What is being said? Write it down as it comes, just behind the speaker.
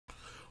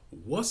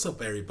What's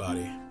up,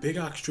 everybody? Big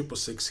Ox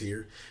 666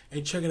 here,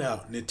 and check it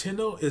out.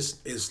 Nintendo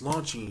is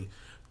launching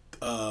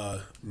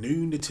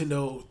new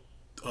Nintendo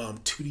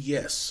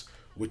 2DS,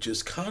 which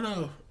is kind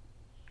of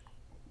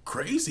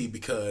crazy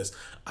because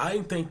I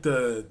didn't think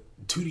the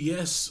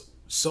 2DS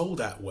sold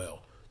that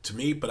well to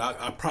me, but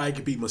I probably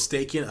could be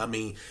mistaken. I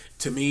mean,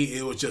 to me,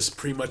 it was just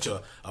pretty much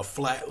a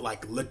flat,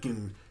 like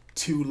looking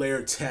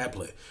two-layer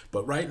tablet.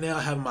 But right now,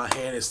 I have in my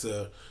hand is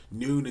the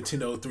new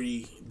Nintendo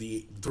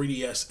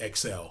 3DS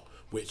XL,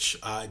 which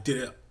I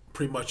did a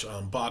pretty much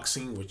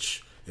unboxing,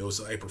 which it was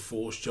an April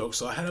Fool's joke.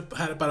 So I had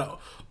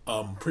about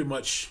pretty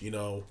much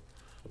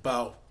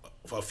about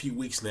for a few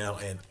weeks now,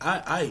 and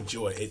I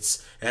enjoy it.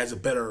 It has a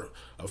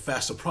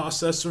faster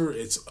processor.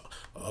 It's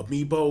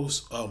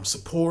Amiibo's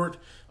support.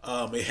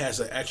 It has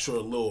an extra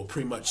little,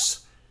 pretty much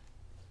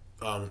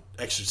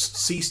extra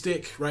C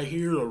stick right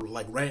here, or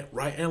like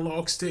right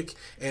analog stick,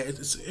 and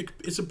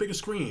it's a bigger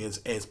screen, and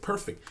it's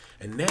perfect.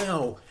 And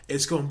now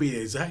it's going to be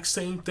the exact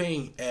same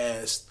thing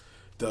as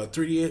the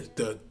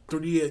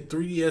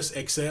 3DS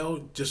XL,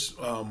 just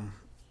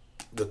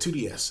the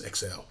 2DS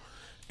XL,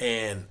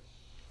 and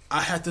I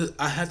had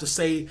to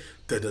say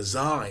the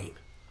design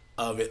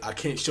of it. I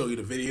can't show you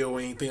the video or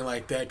anything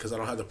like that because I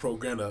don't have the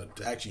program to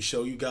actually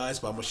show you guys.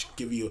 But I'm gonna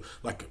give you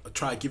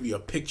try to give you a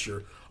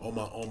picture on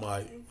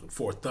my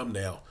for a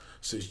thumbnail,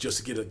 so it's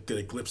just to get a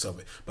glimpse of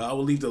it. But I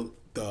will leave the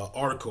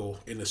article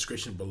in the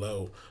description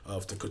below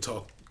of the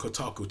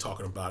Kotaku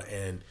talking about it,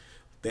 and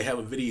they have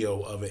a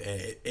video of it,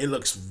 and it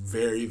looks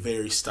very,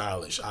 very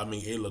stylish. I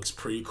mean, it looks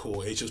pretty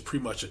cool. It's just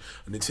pretty much a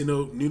new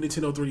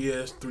Nintendo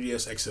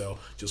 3DS XL,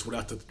 just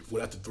without the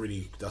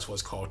 3D. That's why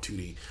it's called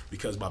 2D.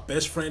 Because my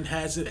best friend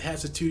has a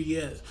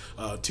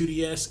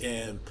 2DS,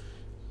 and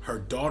her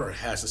daughter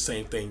has the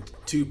same thing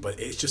too. But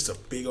it's just a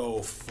big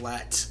old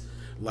flat,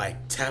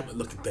 like tablet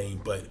looking thing.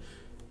 But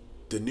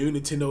the new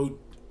Nintendo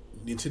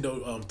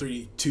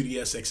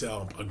 2DS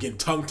XL. I'm getting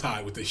tongue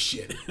tied with this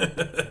shit.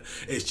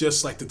 It's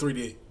just like the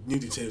new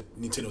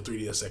Nintendo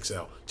 3DS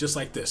XL, just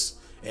like this.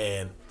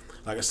 And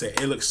like I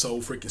said, it looks so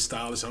freaking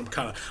stylish. I'm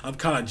kind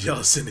of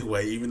jealous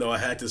anyway, even though I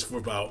had this for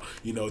about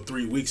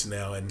 3 weeks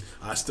now, and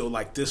I still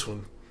like this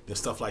one and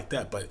stuff like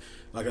that. But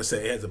like I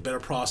said, it has a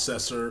better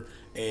processor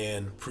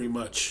and pretty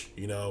much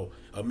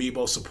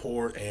Amiibo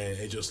support, and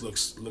it just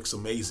looks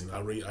amazing. I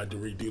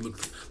really do look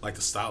like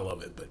the style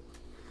of it, but.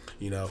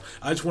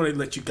 I just wanted to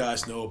let you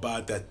guys know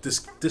about that.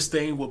 This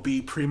thing will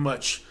be pretty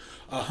much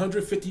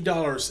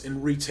 $150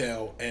 in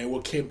retail, and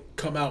will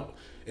come out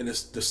in the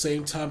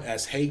same time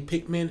as Hey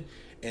Pikmin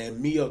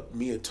and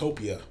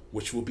Miitopia,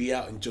 which will be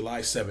out in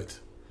July 7th.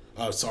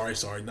 Sorry,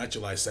 not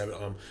July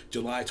 7th.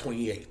 July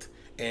 28th.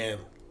 And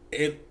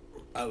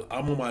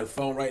I'm on my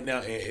phone right now,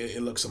 and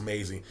it looks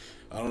amazing.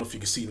 I don't know if you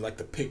can see like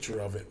the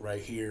picture of it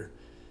right here,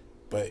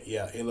 but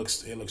yeah, it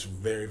looks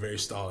very, very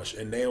stylish.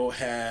 And they will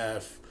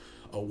have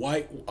a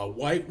white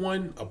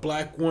one, a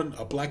black one,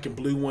 a black and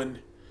blue one,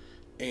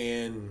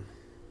 and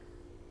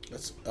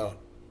that's a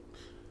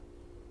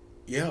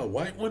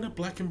white one, a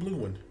black and blue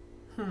one.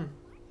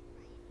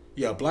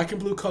 Yeah, black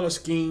and blue color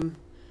scheme,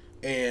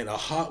 and a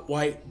hot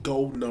white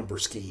gold number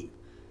scheme,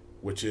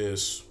 which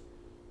is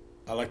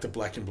I like the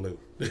black and blue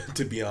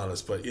to be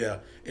honest. But yeah,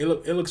 it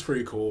looks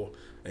pretty cool,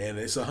 and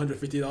it's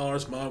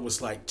 $150. Mine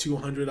was like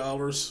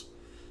 $200.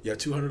 Yeah,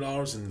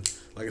 $200, and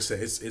like I said,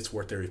 it's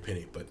worth every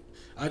penny. But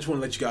I just want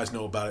to let you guys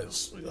know about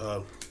it.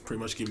 Pretty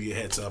much give you a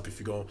heads up. If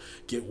you're gonna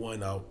get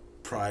one, I'll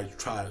probably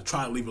try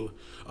to leave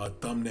a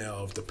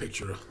thumbnail of the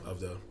picture of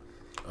the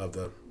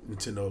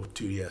Nintendo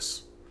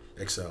 2DS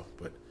XL.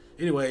 But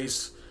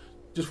anyways,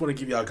 just want to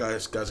give y'all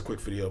guys a quick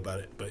video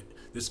about it. But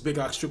this is Big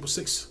Ox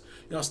 666.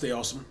 Y'all stay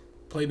awesome.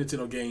 Play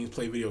Nintendo games,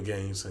 play video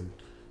games, and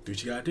do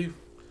what you gotta do.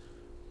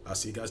 I'll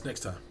see you guys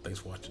next time. Thanks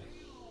for watching.